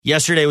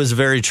Yesterday was a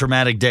very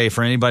traumatic day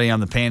for anybody on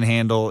the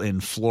Panhandle in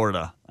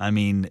Florida. I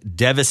mean,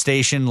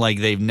 devastation like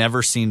they've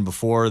never seen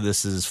before.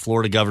 This is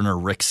Florida Governor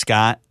Rick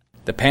Scott.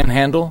 The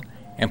Panhandle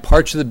and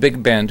parts of the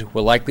Big Bend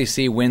will likely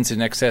see winds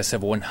in excess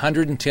of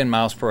 110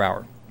 miles per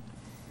hour.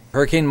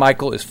 Hurricane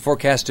Michael is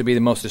forecast to be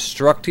the most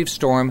destructive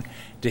storm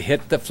to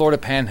hit the Florida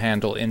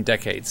Panhandle in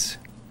decades.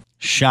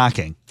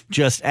 Shocking.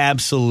 Just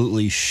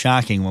absolutely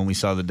shocking when we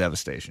saw the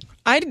devastation.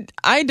 I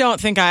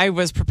don't think I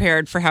was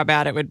prepared for how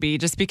bad it would be,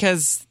 just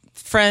because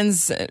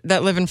friends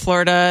that live in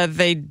Florida,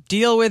 they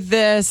deal with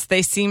this.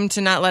 They seem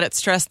to not let it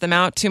stress them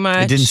out too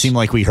much. It didn't seem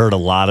like we heard a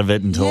lot of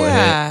it until it hit.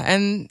 Yeah,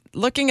 and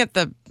looking at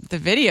the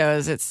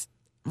videos, it's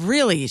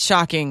really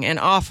shocking and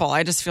awful.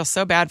 I just feel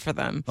so bad for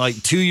them.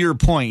 Like, to your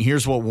point,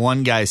 here's what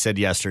one guy said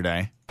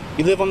yesterday.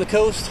 You live on the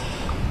coast,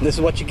 this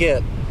is what you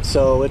get.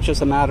 So it's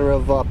just a matter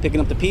of picking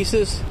up the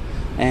pieces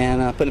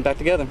and putting it back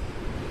together.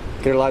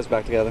 Get our lives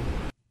back together.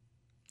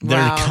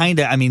 They're kind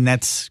of, I mean,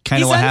 that's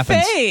kind of what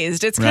happens.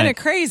 He's unfazed. It's kind of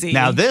crazy.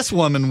 Now, this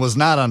woman was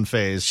not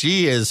unfazed.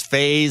 She is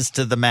phased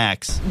to the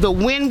max. The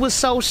wind was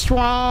so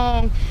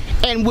strong,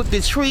 and with the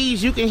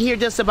trees, you can hear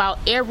just about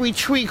every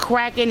tree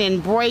cracking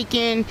and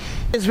breaking.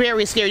 It's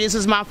very scary. This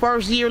is my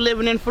first year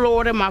living in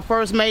Florida, my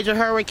first major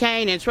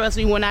hurricane, and trust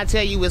me when I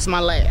tell you it's my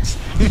last.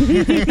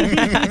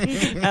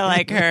 I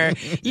like her.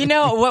 You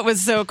know what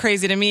was so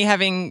crazy to me,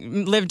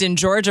 having lived in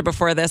Georgia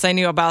before this, I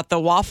knew about the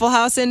Waffle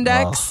House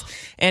Index,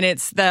 and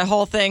it's the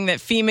whole thing that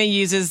FEMA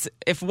uses.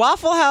 If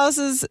Waffle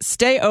Houses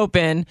stay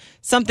open,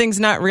 something's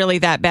not really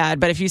that bad.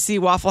 But if you see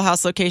Waffle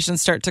House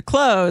locations start to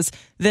close,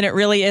 then it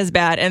really is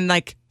bad. And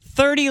like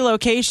 30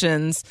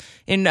 locations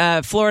in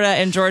Florida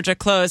and Georgia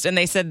closed, and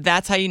they said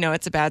that's how you know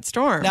it's a bad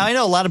storm. Now, I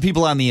know a lot of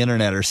people on the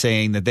internet are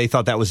saying that they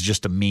thought that was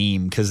just a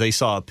meme because they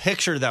saw a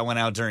picture that went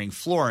out during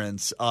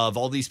Florence of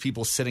all these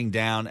people sitting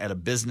down at a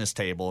business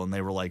table, and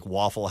they were like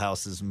Waffle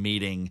Houses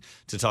meeting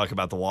to talk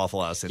about the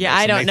Waffle House Index. Yeah,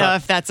 I don't know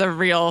if that's a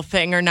real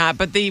thing or not,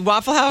 but the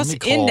Waffle House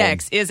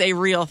Index is a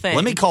real thing.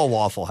 Let me call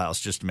Waffle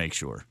House just to make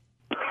sure.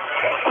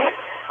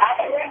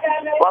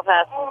 Waffle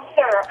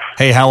House.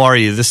 Hey, how are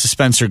you? This is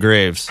Spencer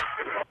Graves.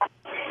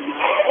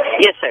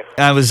 Yes, sir.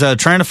 I was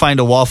trying to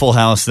find a Waffle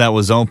House that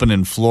was open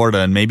in Florida,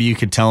 and maybe you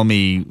could tell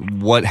me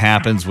what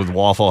happens with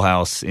Waffle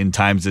House in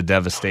times of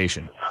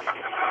devastation.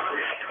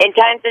 In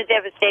times of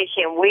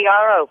devastation, we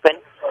are open,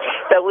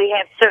 but we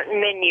have certain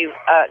menu,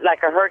 like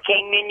a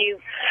hurricane menu,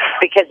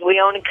 because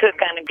we only cook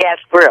on a gas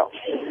grill.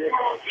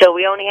 So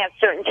we only have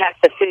certain types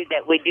of food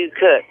that we do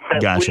cook, but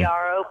Gotcha. We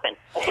are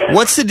open.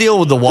 What's the deal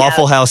with the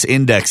Waffle House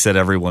Index that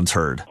everyone's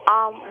heard?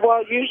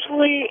 Well,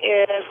 usually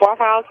if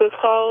Waffle House is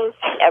closed,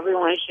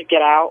 everyone should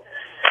get out.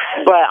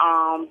 But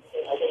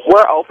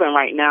we're open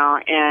right now,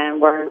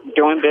 and we're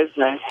doing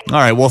business. All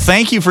right. Well,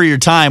 thank you for your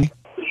time.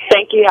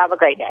 Thank you. Have a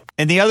great day.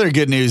 And the other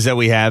good news that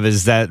we have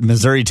is that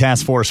Missouri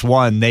Task Force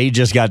 1, they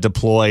just got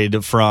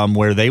deployed from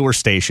where they were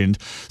stationed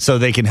so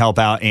they can help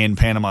out in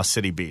Panama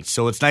City Beach.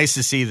 So it's nice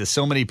to see that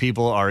so many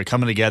people are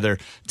coming together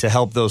to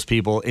help those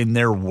people in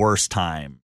their worst time.